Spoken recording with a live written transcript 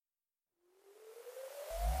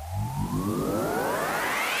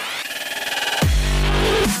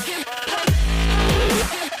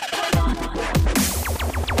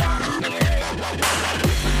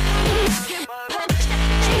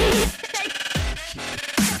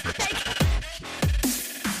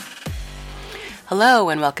Hello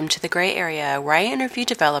and welcome to The Gray Area, where I interview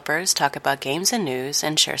developers, talk about games and news,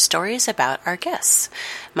 and share stories about our guests.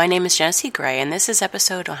 My name is Genesee Gray, and this is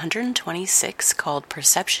episode 126 called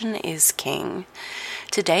Perception is King.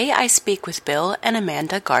 Today I speak with Bill and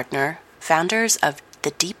Amanda Gardner, founders of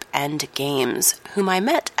the Deep End Games, whom I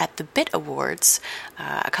met at the BIT Awards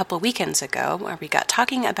a couple weekends ago, where we got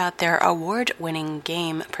talking about their award-winning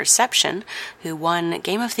game Perception, who won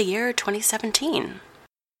Game of the Year 2017.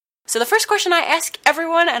 So the first question I ask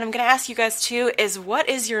everyone, and I'm going to ask you guys too, is what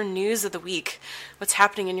is your news of the week? What's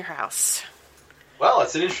happening in your house? Well,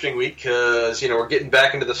 it's an interesting week because, we're getting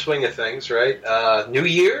back into the swing of things, right? New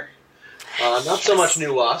year. Not so much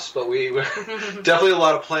new us, but we definitely a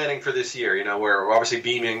lot of planning for this year. We're obviously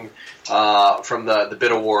beaming from the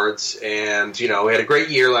BIT Awards, and we had a great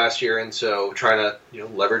year last year, and so trying to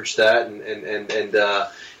leverage that and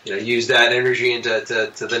use that energy into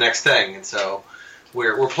the next thing, and so.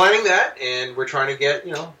 We're planning that, and we're trying to get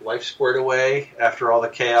life squared away after all the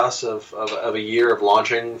chaos of a year of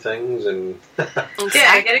launching things and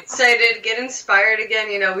yeah, get excited, get inspired again.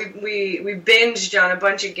 We binged on a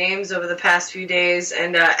bunch of games over the past few days,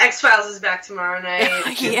 and X-Files is back tomorrow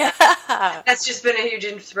night. Yeah, that's just been a huge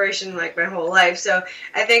inspiration like my whole life. So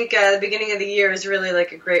I think the beginning of the year is really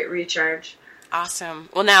like a great recharge. Awesome.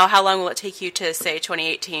 Well, now how long will it take you to say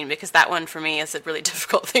 2018? Because that one for me is a really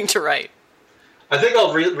difficult thing to write. I think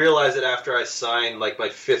I'll realize it after I sign my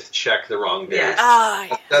fifth check the wrong day.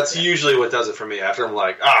 Yeah. That's usually what does it for me. After I'm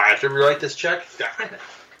like, I have to rewrite this check.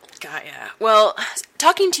 Got ya. Well,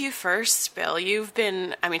 talking to you first, Bill,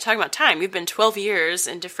 talking about time, you've been 12 years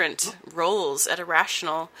in different roles at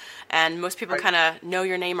Irrational, and most people kind of know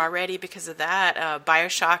your name already because of that.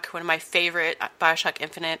 BioShock, one of my favorite, BioShock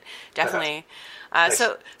Infinite, definitely.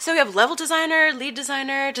 So we have level designer, lead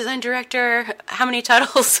designer, design director. How many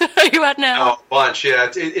titles are you at now? Oh, a bunch,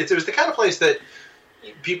 yeah. It was the kind of place that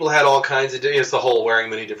people had all kinds of... It's the whole wearing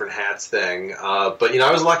many different hats thing. But,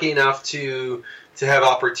 I was lucky enough to have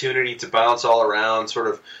opportunity to bounce all around, sort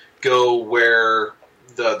of go where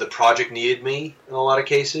the project needed me in a lot of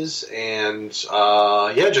cases. And,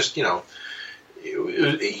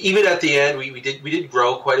 even at the end, we did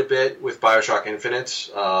grow quite a bit with BioShock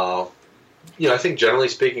Infinite. I think generally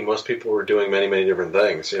speaking, most people were doing many, many different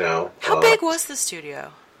things, How big was the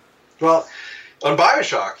studio? Well, on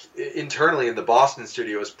BioShock, internally in the Boston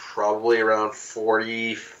studio was probably around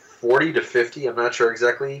 40 to 50. I'm not sure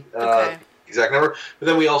exactly exact number. But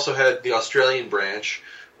then we also had the Australian branch,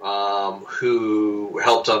 who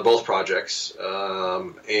helped on both projects.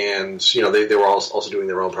 And, they were also doing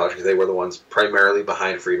their own projects. They were the ones primarily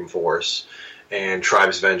behind Freedom Force and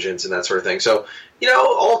Tribes Vengeance and that sort of thing. So,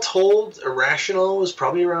 all told, Irrational was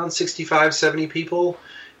probably around 65, 70 people.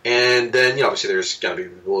 And then, obviously there's going to be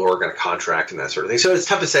people who are going to contract and that sort of thing. So it's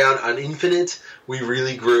tough to say. On Infinite, we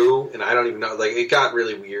really grew, and I don't even know, it got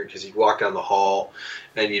really weird because you'd walk down the hall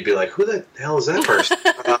and you'd be like, who the hell is that person?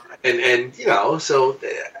 So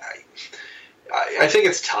I think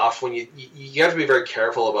it's tough when you have to be very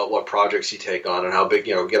careful about what projects you take on and how big,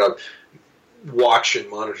 get a watch and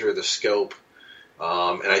monitor the scope.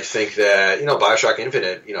 And I think that, BioShock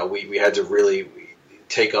Infinite, we had to really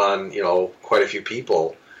take on, quite a few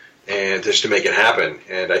people and just to make it happen.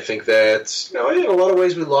 And I think that, in a lot of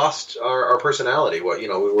ways we lost our personality. We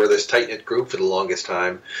were this tight-knit group for the longest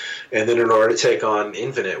time. And then in order to take on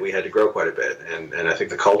Infinite, we had to grow quite a bit. And I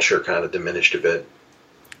think the culture kind of diminished a bit.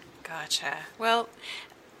 Gotcha. Well,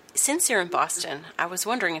 since you're in Boston, I was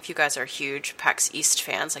wondering if you guys are huge PAX East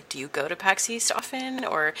fans. Do you go to PAX East often?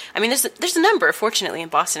 Or, there's a number, fortunately, in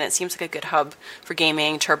Boston. It seems like a good hub for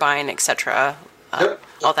gaming, Turbine, etc.,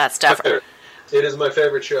 all that stuff. It is my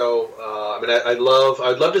favorite show. I'd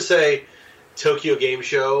love to say Tokyo Game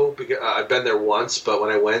Show, because I've been there once, but when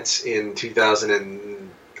I went in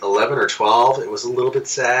 2011 or 12, it was a little bit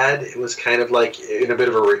sad. It was kind of like in a bit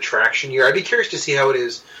of a retraction year. I'd be curious to see how it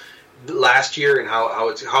is last year and how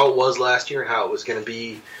it was last year and how it was going to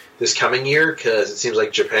be this coming year, because it seems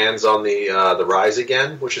like Japan's on the rise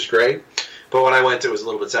again, which is great. But when I went, it was a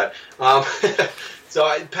little bit sad. So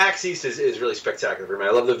PAX East is really spectacular for me.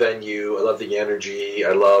 I love the venue. I love the energy.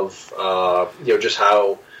 I love just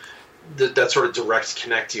how that sort of direct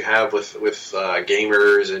connect you have with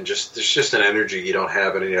gamers, and just there's just an energy you don't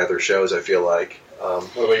have at any other shows, I feel like.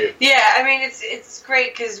 What about you? Yeah, it's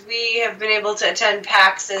great because we have been able to attend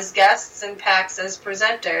PAX as guests and PAX as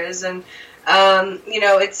presenters, and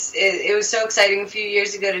it was so exciting a few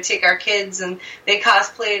years ago to take our kids, and they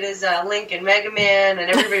cosplayed as Link and Mega Man, and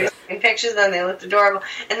everybody was taking pictures of them. They looked adorable,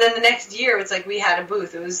 and then the next year it's like we had a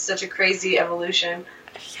booth. It was such a crazy evolution.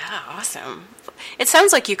 Yeah, awesome. It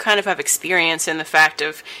sounds like you kind of have experience in the fact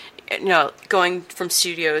of going from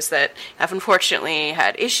studios that have unfortunately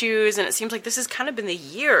had issues, and it seems like this has kind of been the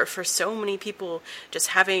year for so many people just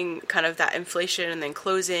having kind of that inflation and then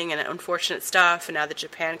closing and unfortunate stuff, and now the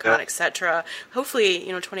Japan Con, etc. Hopefully,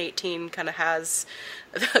 2018 kind of has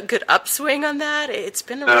a good upswing on that. It's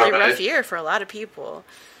been a really rough year for a lot of people.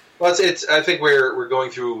 Well, I think we're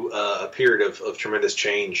going through a period of tremendous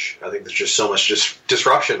change. I think there's just so much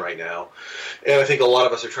disruption right now, and I think a lot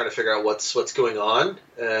of us are trying to figure out what's going on.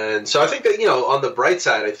 And so I think that on the bright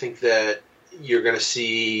side, I think that you're going to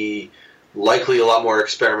see likely a lot more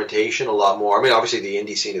experimentation, a lot more. I mean, obviously the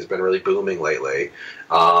indie scene has been really booming lately,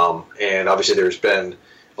 and obviously there's been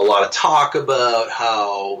a lot of talk about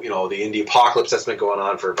how the indie apocalypse that's been going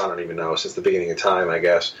on for I don't even know since the beginning of time, I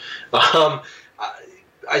guess.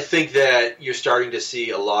 I think that you're starting to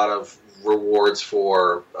see a lot of rewards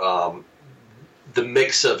for the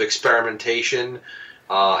mix of experimentation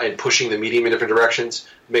and pushing the medium in different directions,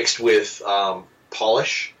 mixed with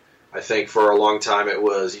polish. I think for a long time it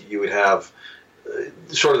was you would have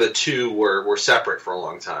sort of the two were separate for a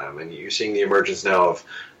long time, and you're seeing the emergence now of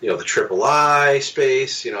the AAA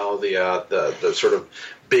space, the sort of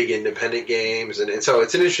big independent games, and so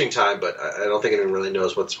it's an interesting time, but I don't think anyone really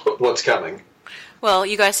knows what's coming. Well,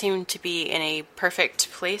 you guys seem to be in a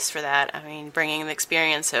perfect place for that. I mean, bringing the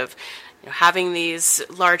experience of having these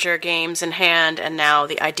larger games in hand, and now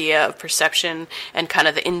the idea of Perception and kind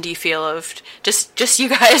of the indie feel of just you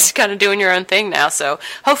guys kind of doing your own thing now. So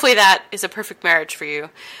hopefully that is a perfect marriage for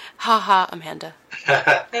you. Ha ha, Amanda.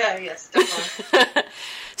 Yeah, yes, definitely.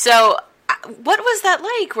 So what was that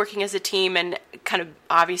like working as a team and kind of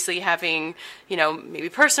obviously having, maybe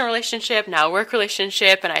personal relationship, now work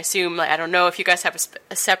relationship, and I assume, I don't know if you guys have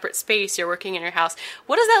a separate space, you're working in your house.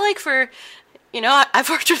 What is that like for, I've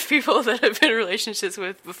worked with people that I've been in relationships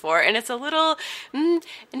with before, and it's a little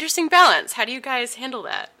interesting balance. How do you guys handle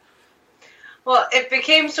that? Well, it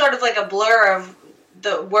became sort of like a blur of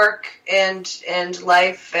the work and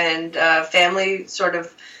life and family sort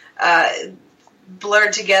of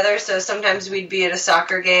blurred together. So sometimes we'd be at a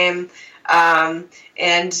soccer game and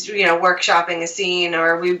workshopping a scene,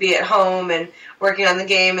 or we'd be at home and working on the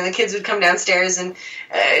game, and the kids would come downstairs and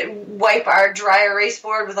wipe our dry erase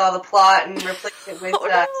board with all the plot and replace it with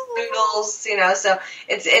noodles. So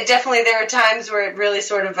it definitely, there are times where it really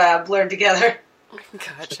sort of blurred together.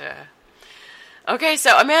 Gotcha. Okay,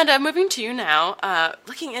 so Amanda, moving to you now.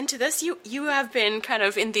 Looking into this, you have been kind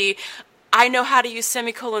of in the I know how to use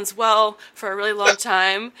semicolons well for a really long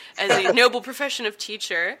time as a noble profession of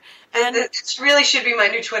teacher. And it really should be my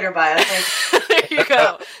new Twitter bio.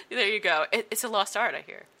 There you go. It's a lost art, I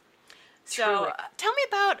hear. So tell me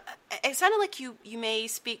about, it sounded like you may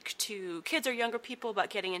speak to kids or younger people about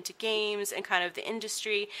getting into games and kind of the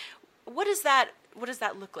industry. What does that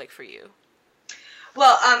look like for you?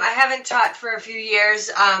 Well, I haven't taught for a few years,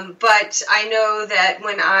 but I know that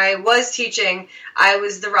when I was teaching, I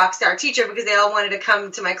was the rock star teacher because they all wanted to come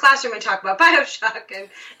to my classroom and talk about BioShock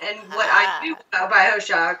and what I knew about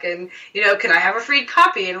BioShock, and, could I have a free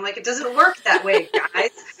copy? And I'm like, it doesn't work that way,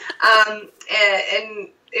 guys. And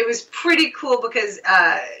it was pretty cool because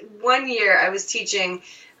one year I was teaching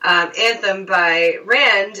Anthem by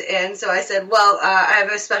Rand, and so I said, well, I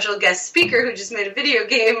have a special guest speaker who just made a video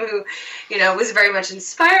game who, was very much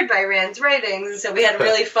inspired by Rand's writings, and so we had a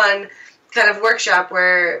really fun kind of workshop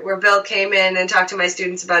where Bill came in and talked to my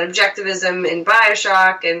students about objectivism in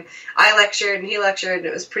BioShock, and I lectured and he lectured, and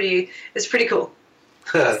it was pretty cool.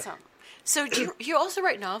 Awesome. So do you also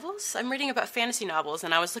write novels? I'm reading about fantasy novels,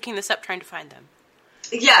 and I was looking this up trying to find them.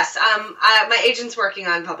 Yes, my agent's working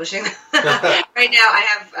on publishing them. Right now I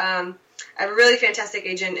have a really fantastic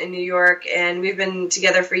agent in New York, and we've been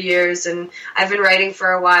together for years, and I've been writing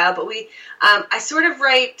for a while, but I sort of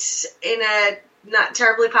write in a not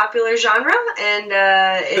terribly popular genre, and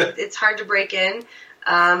it's hard to break in.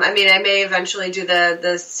 I may eventually do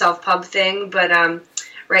the self-pub thing, but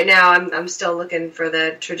right now I'm still looking for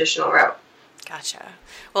the traditional route. Gotcha.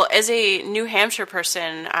 Well, as a New Hampshire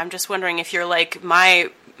person, I'm just wondering if you're like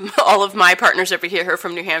all of my partners over here who are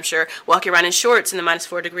from New Hampshire, walking around in shorts in the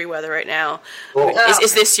 -4-degree weather right now. Cool.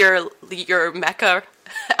 Is this your mecca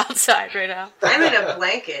outside right now? I'm in a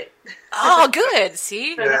blanket. Oh, good.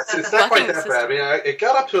 See? Yeah, it's not quite that bad. I mean, it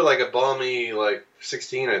got up to like a balmy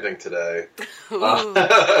 16, I think, today.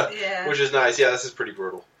 Yeah. Which is nice. Yeah, this is pretty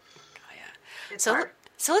brutal. Oh, yeah.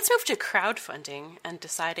 So let's move to crowdfunding and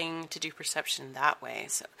deciding to do Perception that way.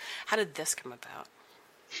 So how did this come about?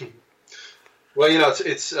 Well,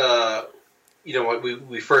 it's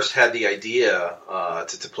we first had the idea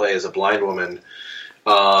to play as a blind woman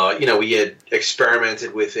we had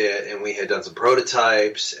experimented with it, and we had done some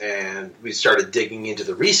prototypes, and we started digging into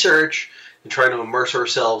the research and trying to immerse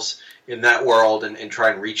ourselves in that world and try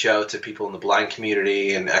and reach out to people in the blind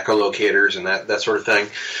community and echolocators and that sort of thing.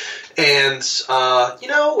 And,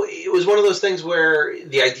 it was one of those things where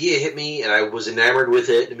the idea hit me, and I was enamored with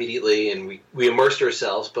it immediately, and we immersed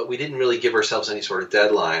ourselves, but we didn't really give ourselves any sort of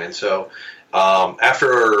deadline. And so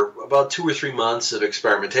after about 2 or 3 months of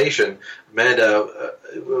experimentation, Amanda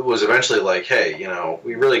was eventually like, "Hey,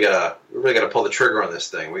 we really gotta pull the trigger on this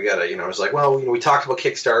thing. We gotta, it was like, well, we talked about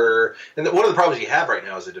Kickstarter, and one of the problems you have right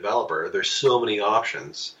now as a developer, there's so many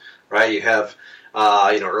options, right? You have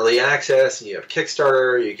early access, and you have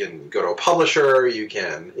Kickstarter, you can go to a publisher, you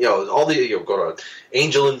can, go to an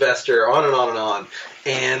angel investor, on and on and on.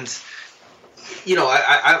 And,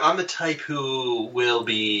 I'm the type who will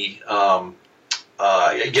be,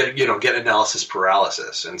 get analysis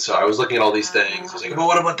paralysis. And so I was looking at all these things. I was like, well,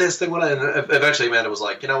 what about this thing? And eventually Amanda was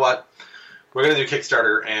like, you know what? We're going to do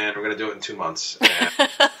Kickstarter, and we're going to do it in 2 months. And,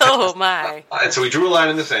 oh, my. And so we drew a line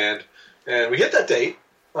in the sand, and we hit that date.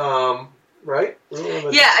 Right?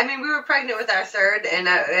 Yeah, we were pregnant with our third, and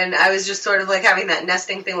I was just sort of like having that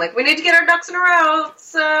nesting thing, like, we need to get our ducks in a row,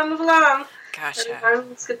 let's move along. Gotcha.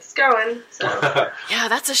 Let's get this going. So. Yeah,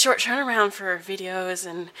 that's a short turnaround for videos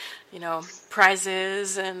and,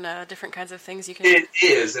 prizes and different kinds of things you can... It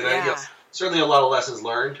is, and certainly a lot of lessons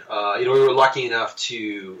learned. We were lucky enough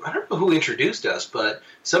to... I don't know who introduced us, but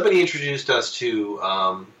somebody introduced us to...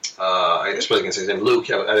 I suppose I can say his name,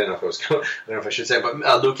 Luke. I don't know if I should say, but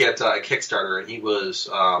Luke at Kickstarter, and he was.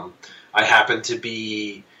 I happened to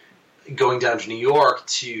be going down to New York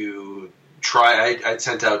to try. I'd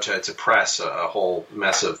sent out to press a whole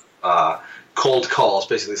mess of cold calls,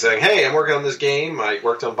 basically saying, "Hey, I'm working on this game. I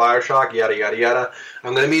worked on BioShock. Yada yada yada.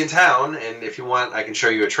 I'm going to be in town, and if you want, I can show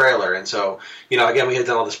you a trailer." And so, again, we had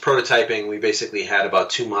done all this prototyping. We basically had about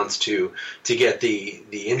 2 months to get the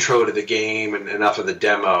intro to the game and enough of the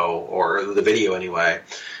demo, or the video anyway,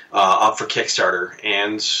 up for Kickstarter.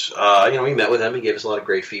 And we met with them and gave us a lot of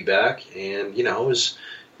great feedback. And it was.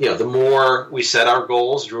 The more we set our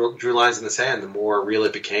goals, drew lines in the sand, the more real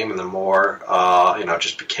it became, and the more, it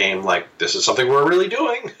just became like, this is something we're really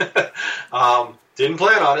doing. Didn't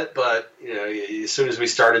plan on it, but, as soon as we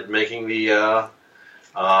started making the,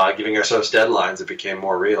 giving ourselves deadlines, it became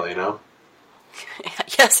more real,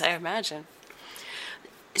 Yes, I imagine.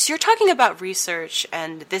 So you're talking about research,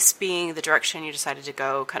 and this being the direction you decided to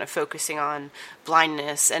go, kind of focusing on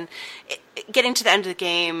blindness, and getting to the end of the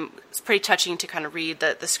game, it's pretty touching to kind of read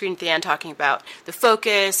the screen at the end talking about the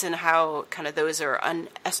focus and how kind of those are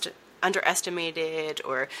underestimated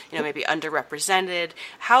or, maybe underrepresented.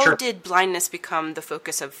 How did blindness become the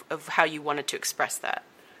focus of how you wanted to express that?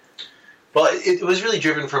 Well, it was really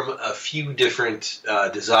driven from a few different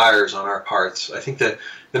desires on our parts. I think that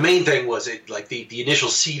the main thing was the initial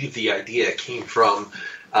seed of the idea came from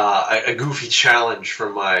a goofy challenge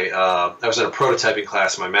from I was in a prototyping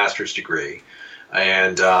class in my master's degree,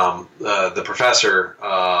 and the professor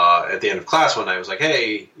at the end of class one night was like,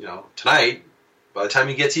 "Hey, tonight, by the time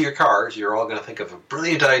you get to your cars, you're all going to think of a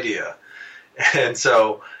brilliant idea." And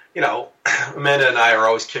so, Amanda and I are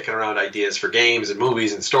always kicking around ideas for games and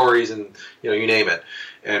movies and stories and, you name it,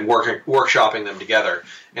 and workshopping them together.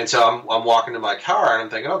 And so I'm walking to my car and I'm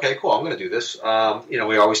thinking, okay, cool, I'm going to do this.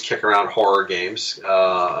 We always kick around horror games,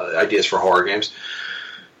 ideas for horror games.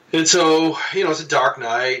 And so, it's a dark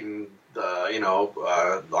night and,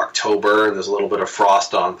 October, and there's a little bit of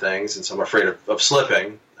frost on things, and so I'm afraid of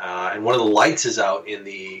slipping. And one of the lights is out in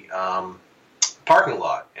the parking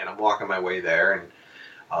lot, and I'm walking my way there, and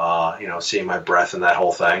seeing my breath and that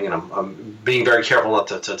whole thing, and I'm being very careful not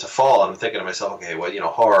to fall. And I'm thinking to myself, okay, well,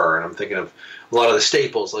 horror, and I'm thinking of a lot of the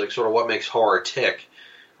staples, like sort of what makes horror tick.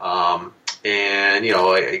 And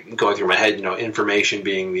going through my head, information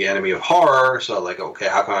being the enemy of horror. So like, okay,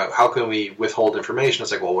 how can we withhold information?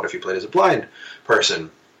 It's like, well, what if you played as a blind person?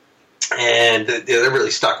 And that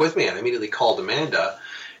really stuck with me. And I immediately called Amanda.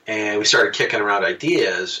 And we started kicking around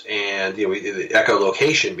ideas, and the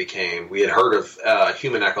echolocation became. We had heard of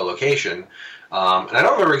human echolocation, and I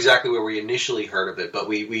don't remember exactly where we initially heard of it, but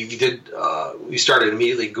we did. We started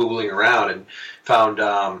immediately Googling around and found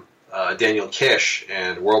Daniel Kish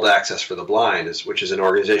and World Access for the Blind, which is an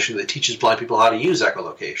organization that teaches blind people how to use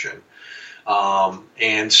echolocation.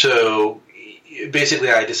 And so, basically,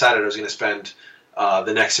 I decided I was going to spend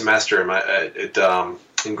the next semester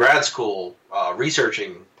in grad school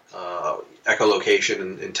researching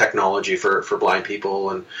echolocation and technology for blind people,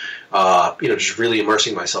 and just really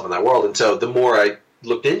immersing myself in that world. And so the more I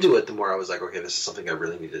looked into it, the more I was like, okay, this is something I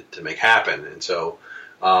really needed to make happen. And so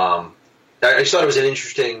I just thought it was an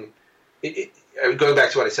interesting. Going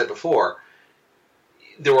back to what I said before,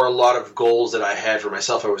 there were a lot of goals that I had for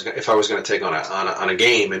myself. If I was going to take on a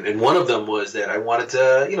game, and one of them was that I wanted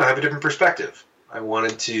to have a different perspective. I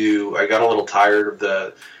got a little tired of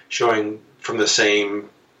the showing from the same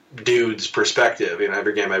dude's perspective.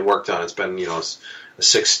 Every game I worked on, it's been a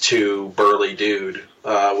 6'2" burly dude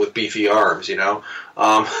with beefy arms. And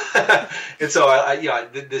so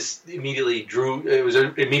this immediately was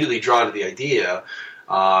immediately drawn to the idea.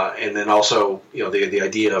 And then also, the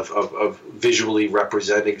idea of visually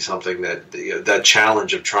representing something that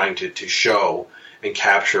challenge of trying to show and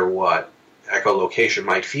capture what echolocation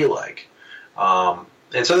might feel like.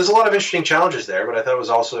 And so there's a lot of interesting challenges there, but I thought it was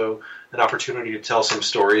also an opportunity to tell some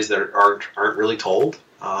stories that aren't really told.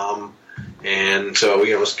 And so,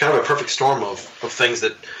 it was kind of a perfect storm of things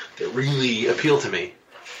that really appealed to me.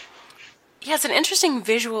 Yeah, it's an interesting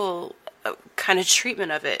visual kind of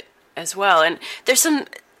treatment of it as well, and there's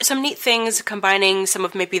some neat things combining some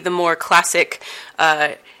of maybe the more classic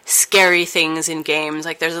scary things in games.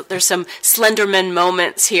 Like there's some Slenderman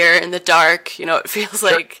moments here in the dark. It feels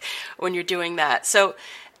like when you're doing that. So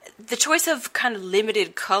the choice of kind of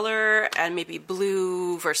limited color and maybe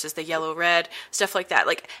blue versus the yellow red, stuff like that.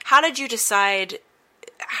 Like, how did you decide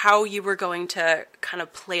how you were going to kind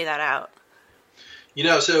of play that out?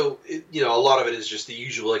 So a lot of it is just the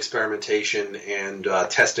usual experimentation and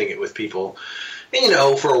testing it with people.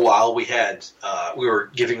 And for a while we were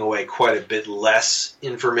giving away quite a bit less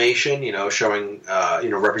information. Showing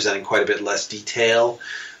representing quite a bit less detail.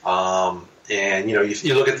 And you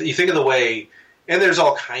think of the way, and there's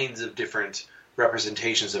all kinds of different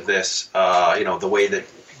representations of this. The way that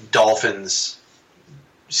dolphins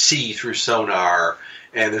see through sonar,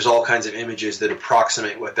 and there's all kinds of images that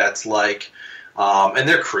approximate what that's like. And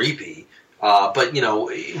they're creepy. But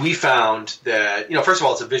we found that, first of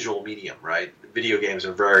all, it's a visual medium, right? Video games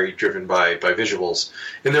are very driven by visuals.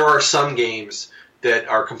 And there are some games that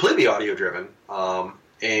are completely audio driven.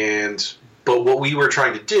 But what we were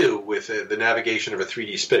trying to do with the navigation of a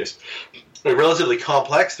 3D space, a relatively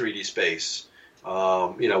complex 3D space,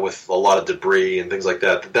 with a lot of debris and things like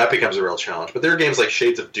that becomes a real challenge. But there are games like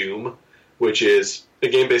Shades of Doom, which is a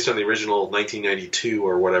game based on the original 1992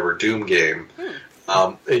 or whatever Doom game.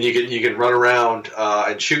 And you can run around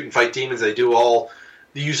and shoot and fight demons. They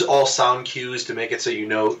use all sound cues to make it so you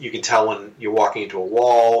can tell when you're walking into a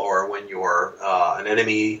wall or when an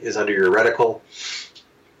enemy is under your reticle.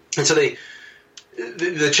 And so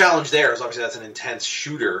the challenge there is obviously that's an intense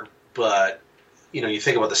shooter, but you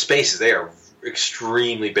think about the spaces, they are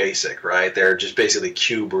extremely basic, right? They're just basically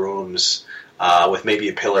cube rooms with maybe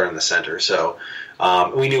a pillar in the center. So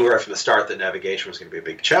we knew right from the start that navigation was going to be a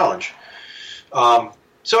big challenge.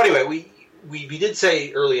 So anyway, we did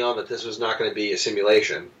say early on that this was not going to be a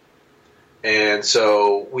simulation, and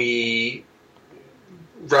so we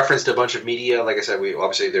referenced a bunch of media. Like I said,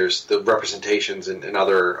 there's the representations in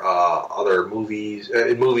other movies,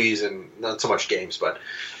 and not so much games, but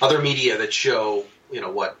other media that show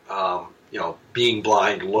what being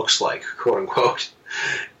blind looks like, quote unquote.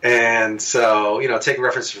 And so, taking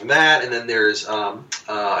reference from that, and then there's a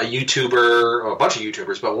YouTuber, or a bunch of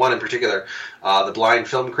YouTubers, but one in particular, the Blind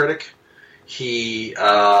Film Critic. He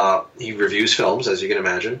reviews films, as you can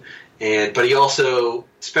imagine, but he also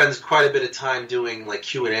spends quite a bit of time doing like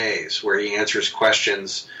Q&As where he answers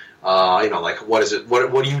questions. Like what is it?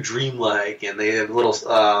 What do you dream like? And they have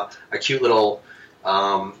a cute little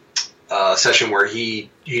session where he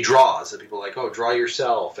draws, and people are like, oh, draw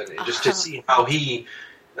yourself, and just to see how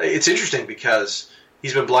it's interesting because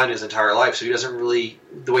he's been blind his entire life, so he doesn't really,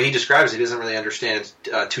 the way he describes it, he doesn't really understand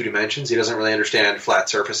 2 dimensions. He doesn't really understand flat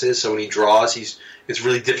surfaces. So when he draws, it's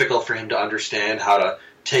really difficult for him to understand how to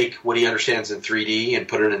take what he understands in 3D and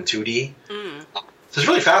put it in 2D. So it's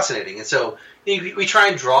really fascinating. And so we try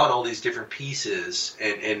and draw on all these different pieces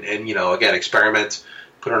and again, experiment,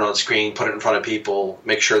 put it on screen, put it in front of people,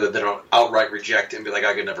 make sure that they don't outright reject it and be like,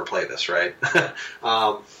 I could never play this, right?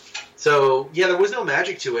 So, yeah, there was no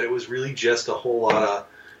magic to it. It was really just a whole lot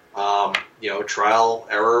of, trial,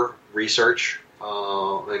 error, research,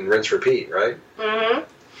 and rinse, repeat, right? Mm-hmm.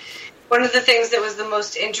 One of the things that was the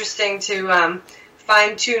most interesting to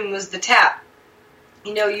fine-tune was the tap.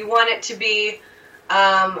 You want it to be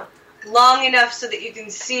long enough so that you can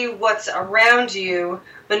see what's around you,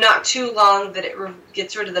 but not too long that it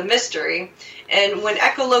gets rid of the mystery. And when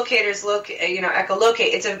echolocators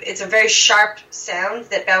echolocate, it's a very sharp sound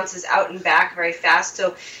that bounces out and back very fast.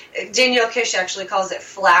 So Daniel Kish actually calls it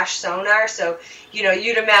flash sonar. So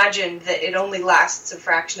you'd imagine that it only lasts a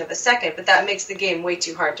fraction of a second, but that makes the game way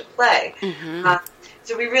too hard to play. Mm-hmm. So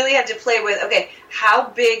So we really had to play with, okay, how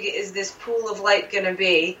big is this pool of light going to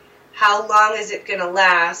be? How long is it going to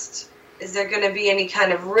last? Is there going to be any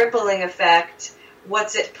kind of rippling effect?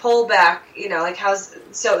 What's it pull back?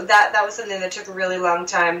 So that was something that took a really long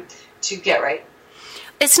time to get right.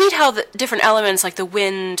 It's neat how the different elements like the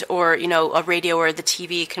wind or, a radio or the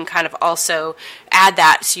TV can kind of also add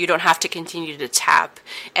that so you don't have to continue to tap.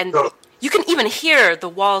 And you can even hear the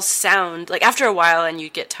walls sound, like after a while and you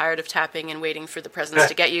get tired of tapping and waiting for the presence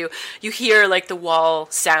to get you, you hear like the wall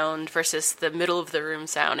sound versus the middle of the room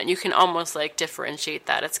sound, and you can almost like differentiate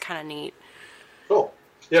that. It's kind of neat. Cool.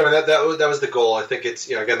 Yeah, that was the goal. I think it's,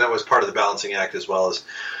 again, that was part of the balancing act as well as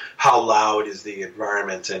how loud is the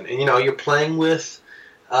environment. And you're playing with,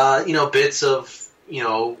 bits of,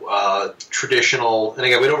 traditional, and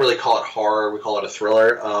again, we don't really call it horror, we call it a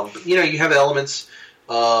thriller. But, you have elements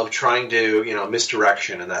of trying to,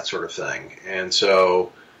 misdirection and that sort of thing. And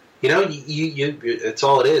so, it's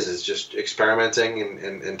all it is just experimenting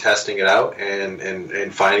and testing it out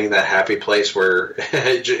and finding that happy place where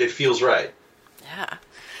it feels right. Yeah.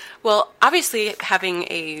 Well, obviously, having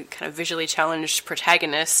a kind of visually challenged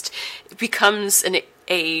protagonist becomes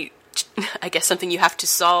I guess something you have to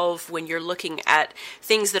solve when you're looking at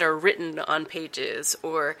things that are written on pages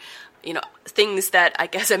or, things that I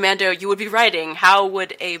guess, Amanda, you would be writing. How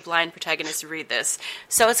would a blind protagonist read this?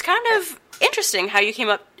 So it's kind of interesting how you came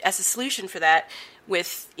up as a solution for that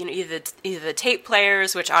with, either the tape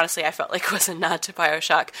players, which honestly I felt like was a nod to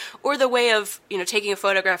BioShock, or the way of, taking a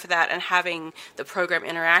photograph of that and having the program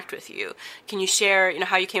interact with you. Can you share,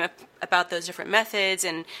 how you came up about those different methods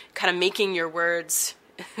and kind of making your words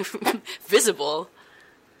visible?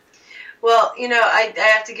 Well, I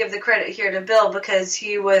have to give the credit here to Bill because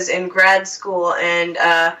he was in grad school and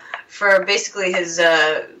for basically his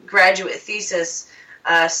graduate thesis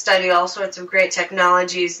studied all sorts of great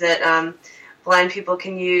technologies that blind people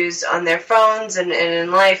can use on their phones and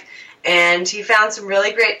in life. And he found some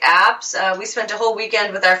really great apps. We spent a whole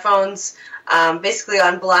weekend with our phones basically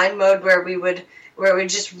on blind mode where it would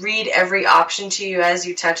just read every option to you as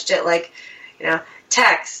you touched it, like,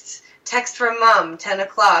 text from mom, 10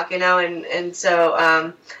 o'clock, and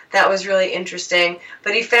so that was really interesting.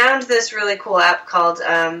 But he found this really cool app called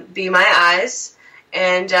Be My Eyes,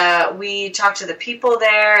 and we talked to the people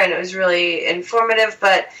there, and it was really informative,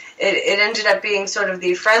 but it ended up being sort of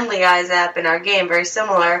the Friendly Eyes app in our game, very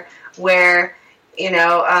similar, where,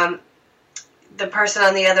 the person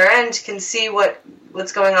on the other end can see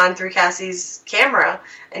what's going on through Cassie's camera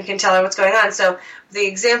and can tell her what's going on. So the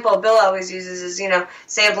example Bill always uses is,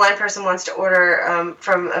 say a blind person wants to order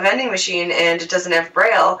from a vending machine and it doesn't have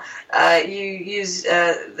Braille. You use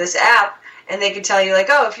this app and they can tell you, like,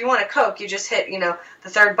 oh, if you want a Coke, you just hit, the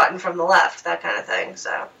third button from the left, that kind of thing.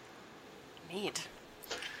 So neat.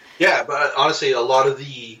 Yeah, but honestly, a lot of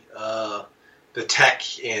the tech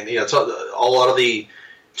and it's a lot of the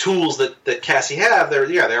tools that Cassie have,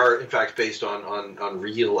 they are in fact based on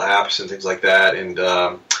real apps and things like that, and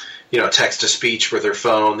text to speech with their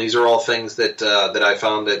phone. These are all things that I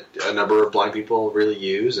found that a number of blind people really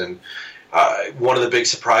use, and one of the big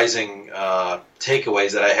surprising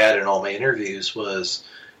takeaways that I had in all my interviews was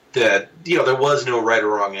that there was no right or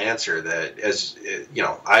wrong answer. That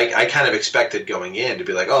I kind of expected going in to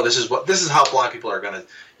be like, oh, this is how blind people are going to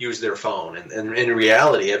use their phone, and in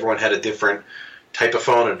reality, everyone had a different type of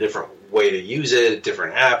phone, a different way to use it,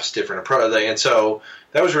 different apps, different approach, and so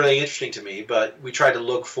that was really interesting to me. But we tried to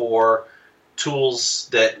look for tools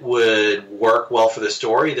that would work well for the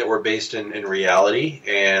story, that were based in reality,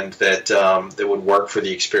 and that would work for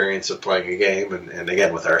the experience of playing a game, and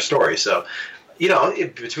again with our story. So,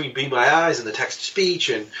 between Be My Eyes and the text-to-speech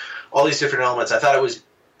and all these different elements, I thought it was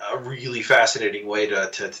a really fascinating way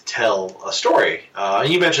to tell a story.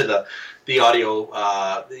 And you mentioned the audio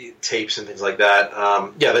the tapes and things like that.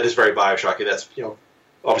 That is very BioShocky. That's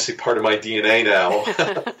obviously part of my DNA now.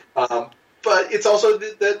 But it's also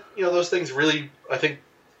that those things really, I think,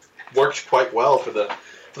 worked quite well for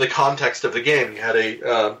the context of the game. You had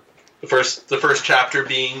the first chapter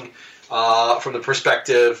being from the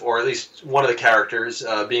perspective, or at least one of the characters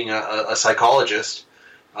being a psychologist.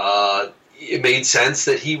 It made sense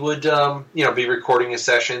that he would, be recording his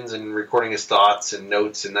sessions and recording his thoughts and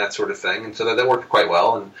notes and that sort of thing, and so that worked quite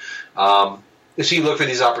well. And so you look for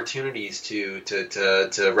these opportunities to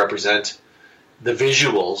represent the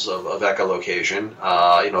visuals of echolocation,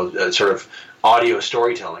 sort of audio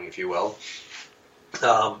storytelling, if you will,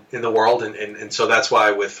 in the world, and so that's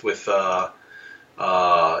why with the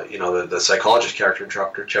psychologist character in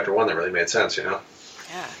chapter 1, that really made sense, Yeah.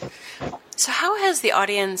 So how has the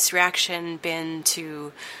audience reaction been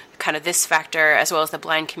to kind of this factor as well as the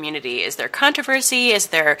blind community? Is there controversy? Is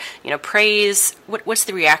there, praise? What's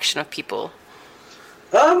the reaction of people?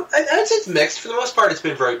 I'd say it's mixed. For the most part, it's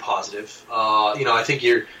been very positive. I don't think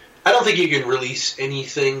you can release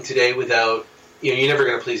anything today without, you're never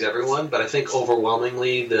going to please everyone, but I think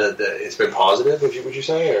overwhelmingly it's been positive, would you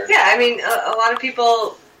say? Or? Yeah, I mean, a lot of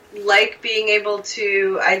people like being able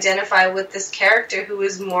to identify with this character who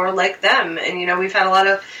is more like them. And, we've had a lot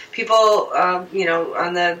of people, on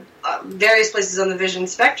the various places on the vision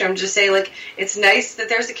spectrum just say, like, it's nice that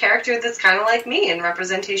there's a character that's kind of like me, and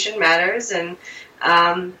representation matters, and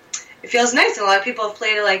it feels nice. And a lot of people have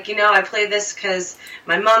played it like, I played this because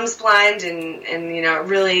my mom's blind, and it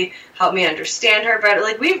really helped me understand her better.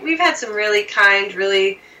 Like, we've had some really kind,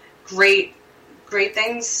 really great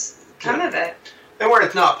things come of it. And where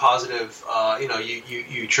it's not positive,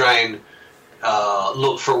 you try and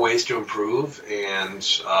look for ways to improve, and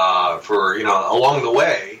along the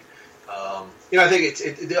way, I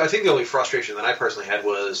think the only frustration that I personally had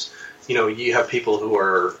was, you have people who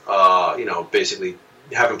are, basically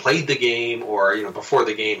haven't played the game, or before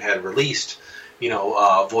the game had released,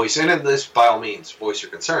 voice, and this by all means voice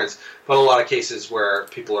your concerns, but a lot of cases where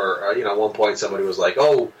people are, at one point somebody was like,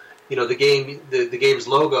 oh, the game's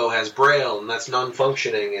logo has Braille, and that's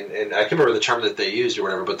non-functioning, and I can't remember the term that they used or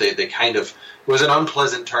whatever, but they kind of, it was an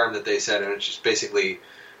unpleasant term that they said, and it's just basically,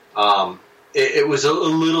 it was a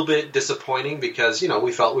little bit disappointing because,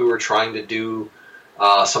 we felt we were trying to do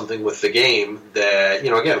something with the game that,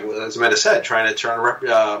 again, as Amanda said, trying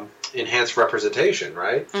to enhance representation,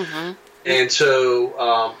 right? Mm-hmm. And so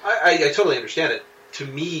I totally understand it. To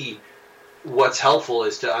me, what's helpful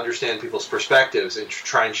is to understand people's perspectives and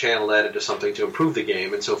try and channel that into something to improve the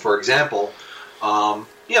game. And so, for example, we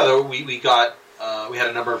had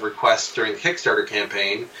a number of requests during the Kickstarter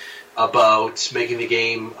campaign about making the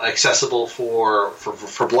game accessible for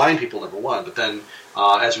blind people, number one. But then,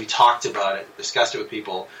 as we talked about it, discussed it with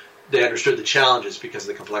people, they understood the challenges because of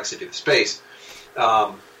the complexity of the space.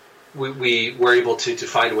 We were able to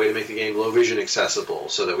find a way to make the game low vision accessible,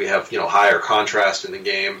 so that we have higher contrast in the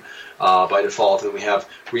game by default, and we have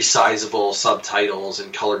resizable subtitles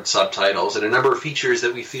and colored subtitles, and a number of features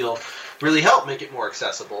that we feel really help make it more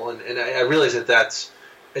accessible. And I realize that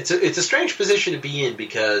it's a strange position to be in,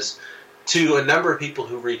 because to a number of people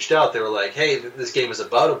who reached out, they were like, "Hey, this game is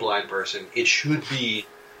about a blind person. It should be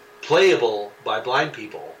playable by blind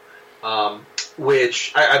people."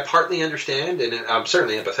 Which I partly understand, and I'm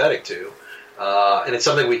certainly empathetic to, and it's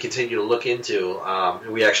something we continue to look into.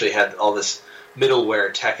 We actually had all this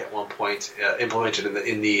middleware tech at one point implemented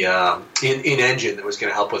in Engine that was going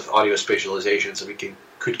to help with audio spatialization, so we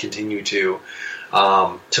could continue to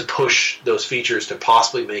push those features to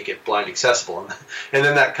possibly make it blind accessible. And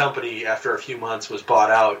then that company, after a few months, was bought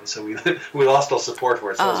out, and so we lost all support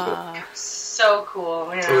for it. So it was good. So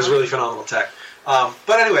cool. Yeah. It was really phenomenal tech.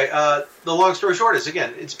 But anyway, the long story short is,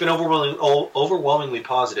 again, it's been overwhelmingly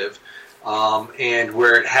positive, and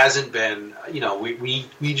where it hasn't been,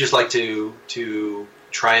 we just like to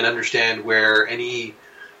try and understand where any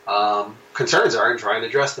concerns are and try and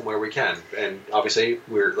address them where we can. And obviously,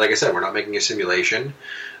 like I said, we're not making a simulation,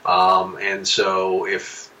 and so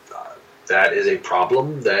if that is a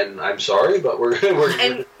problem, then I'm sorry, but we're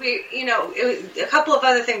and we, a couple of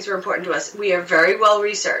other things were important to us. We are very well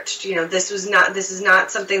researched. This is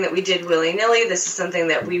not something that we did willy-nilly. This is something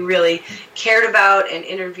that we really cared about and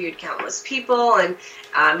interviewed countless people. And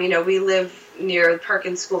we live near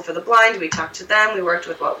Perkins School for the Blind. We talked to them. We worked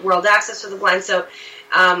with World Access for the Blind. So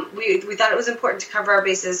we thought it was important to cover our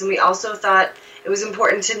bases, and we also thought it was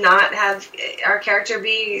important to not have our character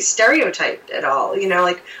be stereotyped at all.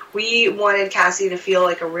 We wanted Cassie to feel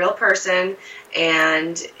like a real person,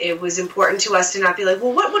 and it was important to us to not be like,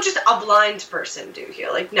 well, what would just a blind person do here?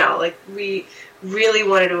 We really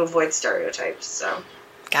wanted to avoid stereotypes. So,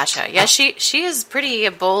 gotcha. Yeah, she is pretty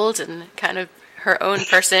bold and kind of her own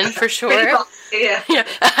person for sure. Yeah.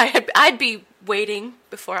 I'd be waiting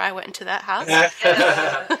before I went into that house.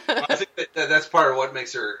 I think that's part of what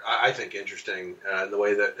makes her, I think, interesting. The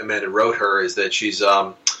way that Amanda wrote her is that she's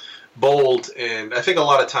bold, and I think a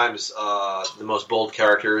lot of times the most bold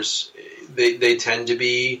characters, they tend to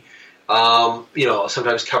be,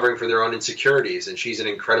 sometimes covering for their own insecurities, and she's an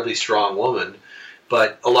incredibly strong woman,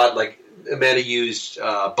 but a lot, like Amanda used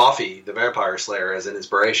Buffy, the Vampire Slayer, as an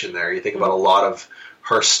inspiration there. You think about a lot of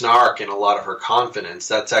her snark and a lot of her confidence,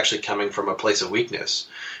 that's actually coming from a place of weakness.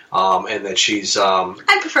 And that she's... I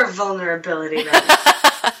prefer vulnerability.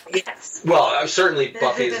 Yes. Well, certainly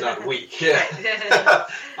Buffy is not weak. Yeah.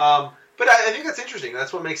 But But I think that's interesting.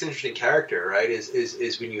 That's what makes an interesting character, right?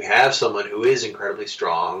 Is when you have someone who is incredibly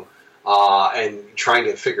strong and trying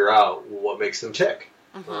to figure out what makes them tick.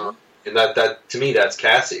 Mm-hmm. And that to me, that's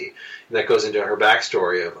Cassie. And that goes into her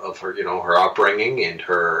backstory of her, her upbringing and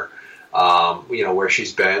her, where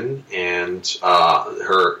she's been and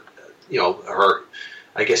her, her,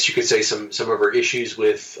 I guess you could say some of her issues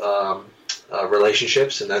with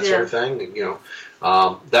relationships and that sort of thing. And,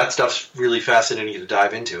 that stuff's really fascinating to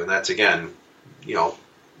dive into. And that's, again,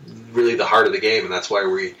 really the heart of the game. And that's why I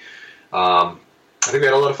think we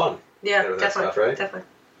had a lot of fun. Yeah, definitely. Stuff, right? Definitely.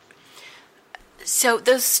 So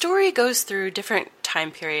the story goes through different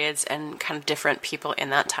time periods and kind of different people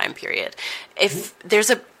in that time period. If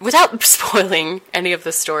there's without spoiling any of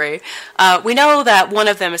the story, we know that one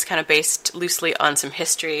of them is kind of based loosely on some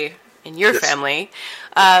history in your family.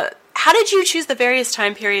 How did you choose the various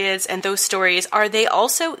time periods and those stories? Are they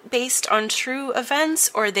also based on true events,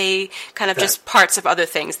 or are they kind of just parts of other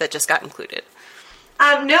things that just got included?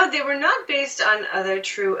 No, they were not based on other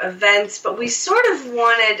true events, but we sort of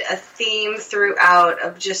wanted a theme throughout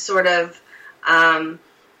of just sort of...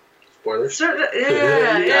 Spoilers? Sort of,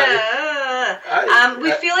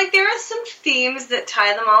 we feel like there are some themes that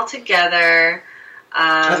tie them all together.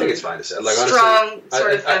 I think it's fine to say. Like, strong,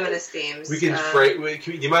 honestly, feminist themes. We can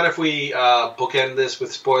do you mind if we bookend this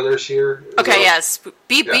with spoilers here? Okay, yes.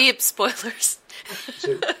 Beep, spoilers.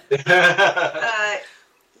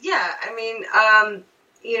 Yeah, I mean,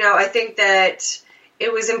 I think that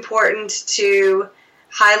it was important to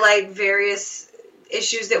highlight various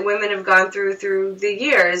issues that women have gone through the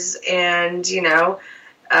years, and,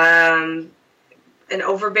 an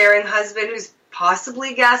overbearing husband who's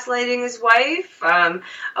possibly gaslighting his wife,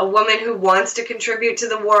 a woman who wants to contribute to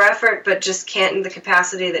the war effort but just can't in the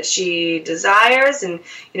capacity that she desires, and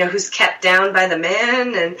who's kept down by the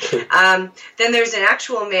man, and then there's an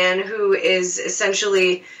actual man who is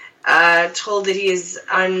essentially told that he is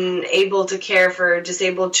unable to care for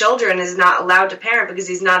disabled children, is not allowed to parent because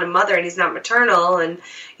he's not a mother and he's not maternal, and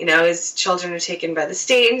his children are taken by the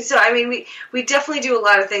state. And so I mean, we definitely do a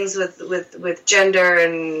lot of things with gender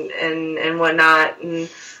and whatnot, and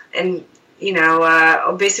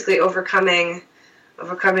basically overcoming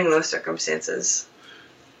those circumstances.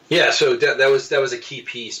 Yeah, so that was a key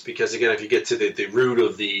piece, because again, if you get to the root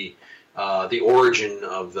of the origin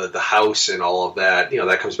of the house and all of that,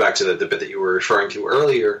 that comes back to the bit that you were referring to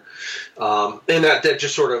earlier. And that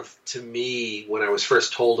just sort of, to me, when I was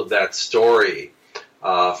first told of that story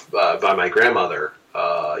by my grandmother,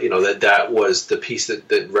 that was the piece that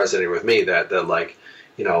resonated with me, that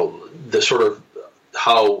the sort of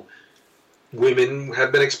how women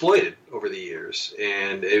have been exploited over the years,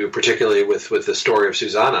 and particularly with the story of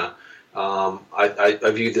Susanna.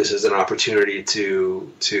 I viewed this as an opportunity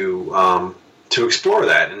to explore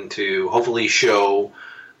that and to hopefully show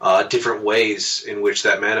different ways in which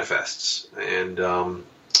that manifests. And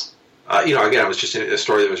again, it was just a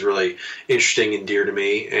story that was really interesting and dear to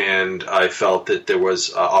me, and I felt that there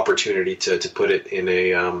was opportunity to put it in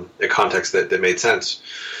a context that made sense.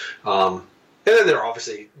 And then there are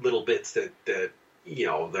obviously little bits that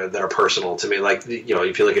are personal to me. Like,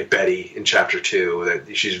 if you look at Betty in Chapter 2,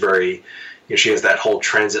 that she's very, she has that whole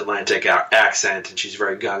transatlantic accent, and she's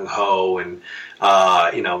very gung-ho and,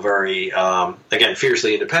 very, again,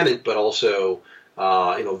 fiercely independent, but also,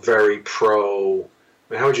 very pro,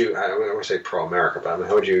 I mean, how would you, I don't want to say pro-America, but I mean,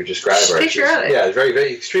 how would you describe her? Patriotic. Yeah, very,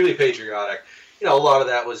 very, extremely patriotic. A lot of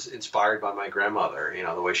that was inspired by my grandmother,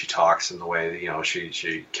 the way she talks and the way that,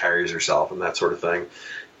 she carries herself and that sort of thing.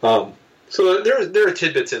 So there are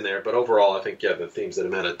tidbits in there, but overall, I think, the themes that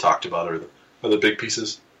Amanda talked about are the big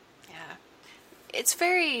pieces. Yeah. It's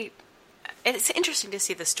interesting to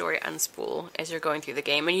see the story unspool as you're going through the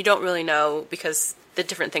game, and you don't really know, because the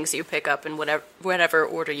different things that you pick up in whatever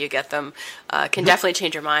order you get them can definitely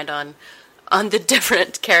change your mind on the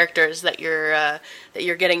different characters that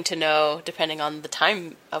you're getting to know, depending on the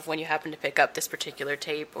time of when you happen to pick up this particular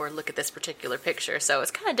tape or look at this particular picture. So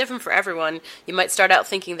it's kind of different for everyone. You might start out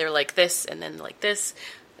thinking they're like this, and then like this.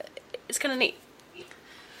 It's kind of neat.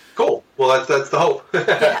 Cool. Well, that's the hope.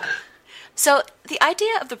 Yeah. So the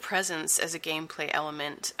idea of the presence as a gameplay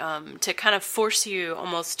element, to kind of force you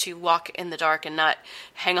almost to walk in the dark and not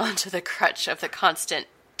hang on to the crutch of the constant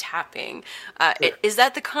tapping. Is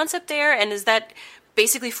that the concept there, and is that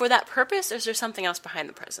basically for that purpose, or is there something else behind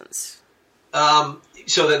the presence?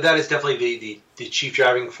 So that is definitely the chief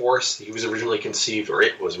driving force. It was originally conceived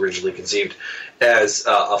as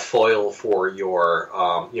a foil for your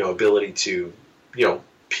ability to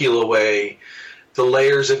peel away the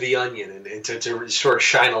layers of the onion and to sort of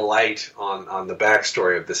shine a light on the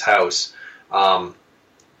backstory of this house.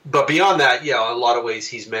 but beyond that, in a lot of ways,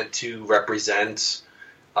 he's meant to represent,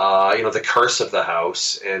 the curse of the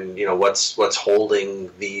house and what's holding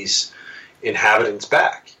these inhabitants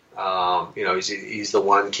back. He's the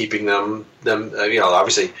one keeping them.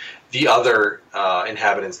 Obviously, the other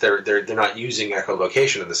inhabitants they're not using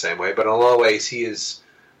echolocation in the same way, but in a lot of ways, he is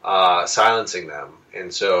silencing them,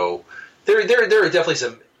 and so there are definitely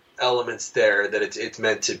some elements there that it's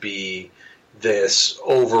meant to be this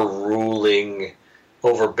overruling,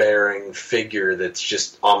 overbearing figure that's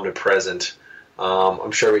just omnipresent.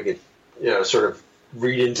 I'm sure we could, sort of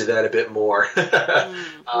read into that a bit more. But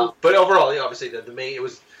overall, obviously, the main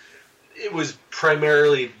it was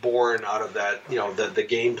primarily born out of that, the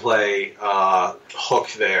gameplay hook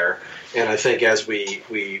there, and I think as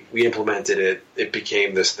we implemented it, it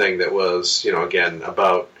became this thing that was, again,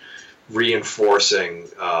 about reinforcing,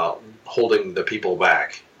 holding the people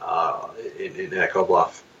back in Echo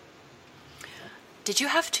Bluff. Did you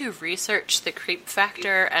have to research the creep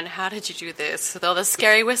factor, and how did you do this? With all the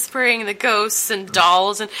scary whispering, the ghosts and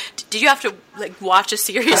dolls, and did you have to watch a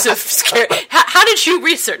series of scary... How did you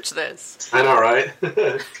research this? I know, right?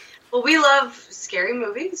 Well, we love scary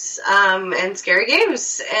movies and scary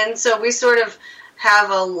games, and so we sort of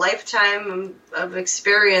have a lifetime of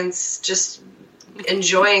experience just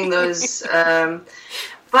enjoying those...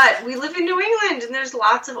 But we live in New England, and there's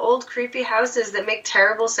lots of old, creepy houses that make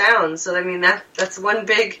terrible sounds. So, I mean, that's one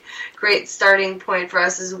big, great starting point for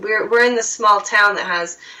us. Is we're in this small town that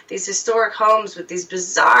has these historic homes with these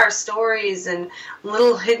bizarre stories and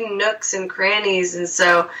little hidden nooks and crannies, and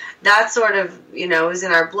so that sort of is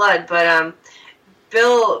in our blood. But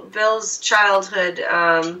Bill's childhood.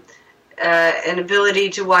 An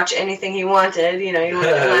ability to watch anything he wanted. You want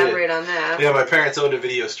to elaborate on that. Yeah, my parents owned a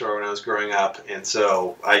video store when I was growing up, and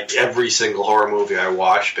so every single horror movie I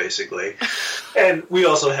watched, basically. And we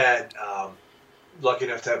also had, lucky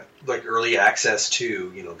enough to have early access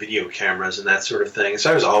to, video cameras and that sort of thing.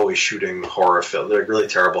 So I was always shooting horror films, really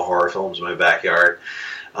terrible horror films in my backyard.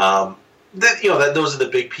 Those are the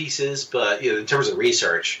big pieces, but in terms of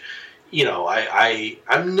research,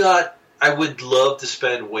 I'm not. I would love to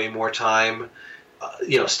spend way more time,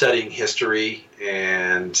 studying history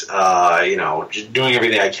and, just doing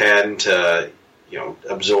everything I can to,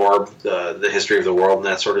 absorb the history of the world and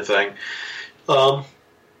that sort of thing.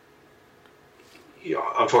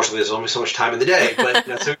 Unfortunately, there's only so much time in the day, but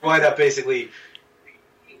so we wind up basically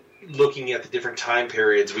looking at the different time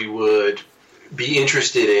periods we would be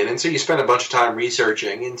interested in, and so you spend a bunch of time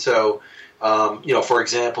researching, and so. For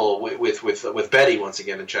example, with Betty, once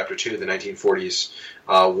again in Chapter 2, the 1940s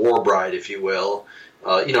war bride, if you will,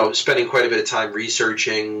 spending quite a bit of time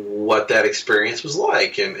researching what that experience was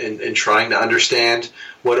like and trying to understand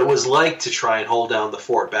what it was like to try and hold down the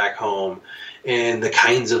fort back home and the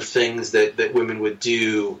kinds of things that women would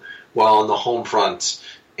do while on the home front.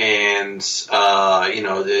 And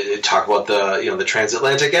talk about the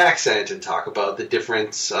transatlantic accent, and talk about the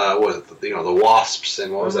different the WASPs,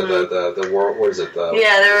 and what was it there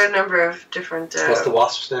were a number of different. What's the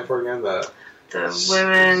WASP stand for again? The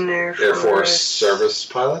Women Air Force Service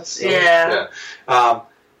Pilots. Yeah.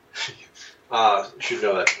 Should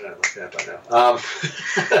know that. I'm looking at that now.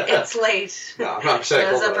 It's late. No, I'm saying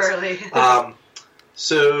I was up early.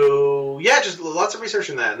 So just lots of research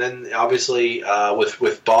in that, and then obviously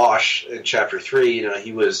with Bosch in Chapter 3,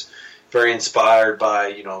 he was very inspired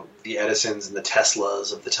by the Edisons and the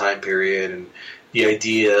Teslas of the time period, and the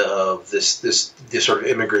idea of this sort of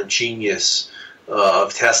immigrant genius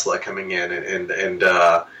of Tesla coming in, and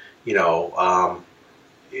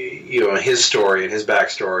his story and his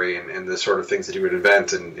backstory, and the sort of things that he would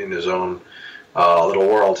invent in his own little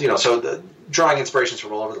world. So drawing inspirations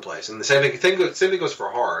from all over the place, and the same thing goes for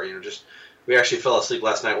horror. We actually fell asleep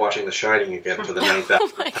last night watching The Shining again for the ninth time.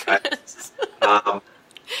 Oh my goodness!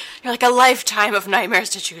 You're like a lifetime of nightmares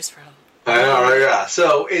to choose from. I know, right? Yeah.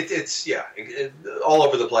 So it's all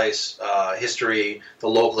over the place. History, the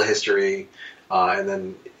local history, and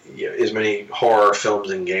then as many horror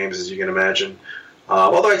films and games as you can imagine.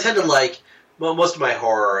 Although I tend to most of my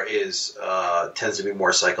horror tends to be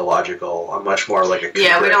more psychological. I'm much more like a...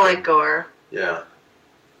 Yeah, we don't like gore. Yeah.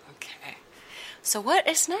 Okay. So what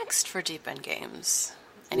is next for Deep End Games?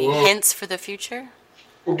 Any hints for the future?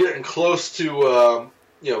 We're getting close to,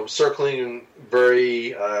 circling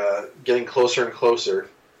very, getting closer and closer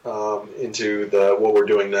into what we're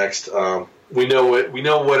doing next. We know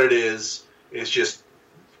what it is. It's just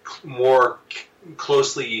more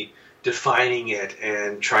closely defining it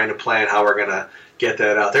and trying to plan how we're going to get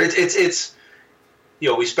that out there.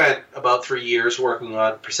 we spent about 3 years working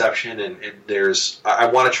on Perception, and I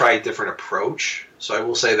want to try a different approach. So I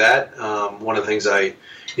will say that one of the things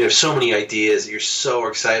you have so many ideas that you're so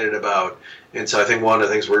excited about, and so I think one of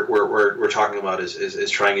the things we're talking about is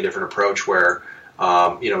trying a different approach where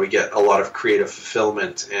we get a lot of creative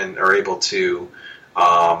fulfillment and are able to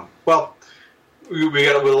we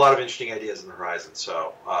got a lot of interesting ideas on the horizon.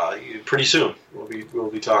 So pretty soon we'll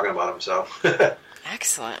be talking about them. So.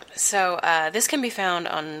 Excellent. So this can be found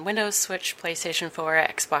on Windows, Switch, PlayStation 4,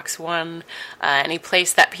 Xbox One, any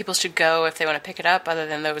place that people should go if they want to pick it up other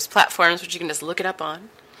than those platforms which you can just look it up on.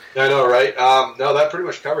 I know, right? No, that pretty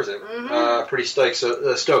much covers it. Mm-hmm. Pretty stoked.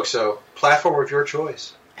 So platform of your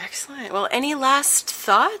choice. Excellent. Well, any last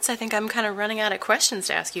thoughts? I think I'm kind of running out of questions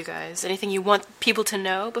to ask you guys. Anything you want people to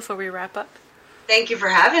know before we wrap up? Thank you for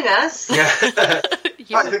having us. Yeah.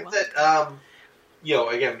 I think that...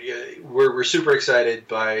 again, we're super excited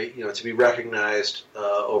by to be recognized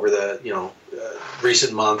over the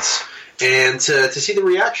recent months, and to see the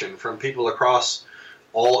reaction from people across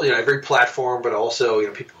all every platform, but also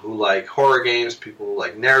people who like horror games, people who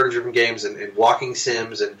like narrative-driven games, and walking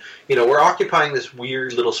sims, and we're occupying this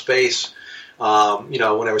weird little space. When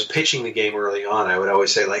I was pitching the game early on, I would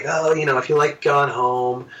always say like, if you like Gone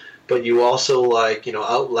Home, but you also like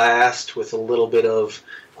Outlast with a little bit of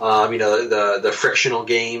the frictional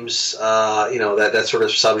games, that sort of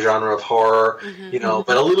subgenre of horror,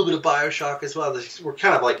 but a little bit of BioShock as well. We're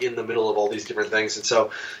kind of like in the middle of all these different things, and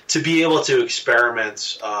so to be able to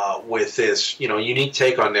experiment with this, unique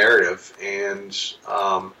take on narrative, and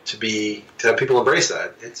to have people embrace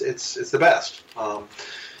that, it's the best.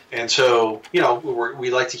 And so, we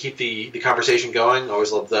like to keep the conversation going.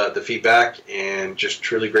 Always love the feedback, and just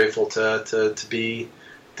truly grateful to be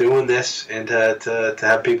doing this and to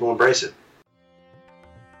have people embrace it.